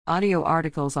Audio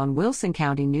articles on Wilson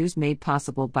County News made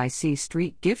possible by C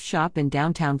Street Gift Shop in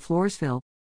downtown Floresville.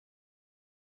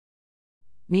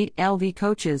 Meet LV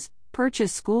coaches,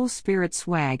 purchase school spirit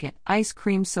swag at Ice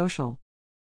Cream Social.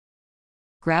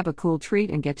 Grab a cool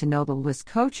treat and get to know the LIS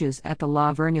coaches at the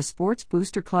La Vernia Sports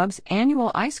Booster Club's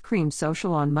annual Ice Cream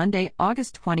Social on Monday,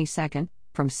 August 22nd,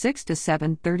 from 6 to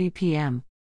 7:30 p.m.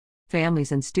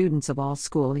 Families and students of all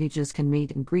school ages can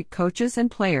meet and greet coaches and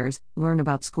players, learn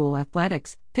about school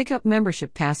athletics, pick up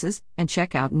membership passes, and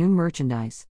check out new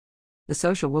merchandise. The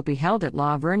social will be held at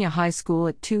La Vernia High School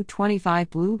at 225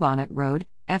 Bluebonnet Road,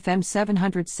 FM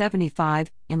 775,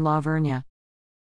 in La Vernia.